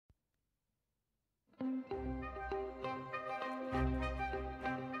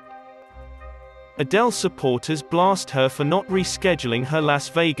Adele supporters blast her for not rescheduling her Las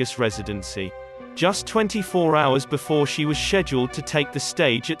Vegas residency. Just 24 hours before she was scheduled to take the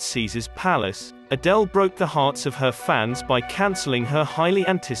stage at Caesars Palace, Adele broke the hearts of her fans by canceling her highly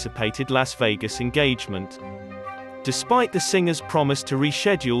anticipated Las Vegas engagement. Despite the singer's promise to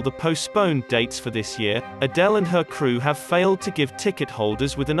reschedule the postponed dates for this year, Adele and her crew have failed to give ticket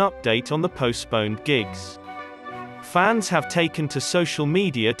holders with an update on the postponed gigs. Fans have taken to social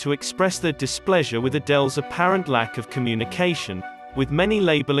media to express their displeasure with Adele's apparent lack of communication, with many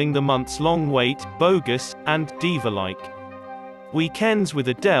labeling the months-long wait bogus and diva-like. Weekends with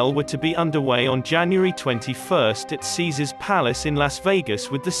Adele were to be underway on January 21st at Caesars Palace in Las Vegas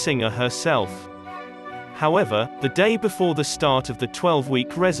with the singer herself. However, the day before the start of the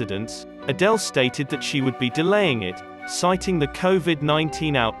 12-week residence, Adele stated that she would be delaying it, citing the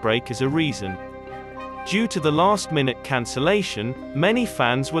COVID-19 outbreak as a reason. Due to the last-minute cancellation, many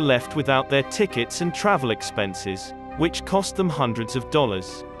fans were left without their tickets and travel expenses, which cost them hundreds of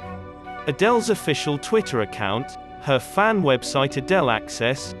dollars. Adele's official Twitter account, her fan website Adele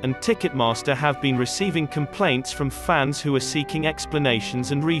Access, and Ticketmaster have been receiving complaints from fans who are seeking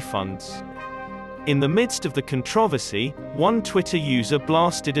explanations and refunds. In the midst of the controversy, one Twitter user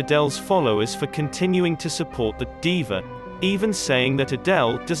blasted Adele's followers for continuing to support the diva, even saying that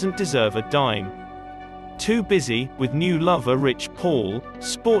Adele doesn't deserve a dime. Too busy with new lover Rich Paul,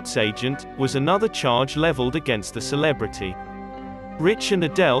 sports agent, was another charge leveled against the celebrity. Rich and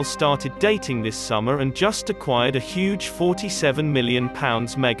Adele started dating this summer and just acquired a huge £47 million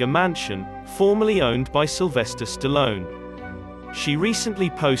mega mansion, formerly owned by Sylvester Stallone. She recently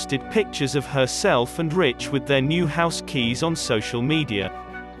posted pictures of herself and Rich with their new house keys on social media,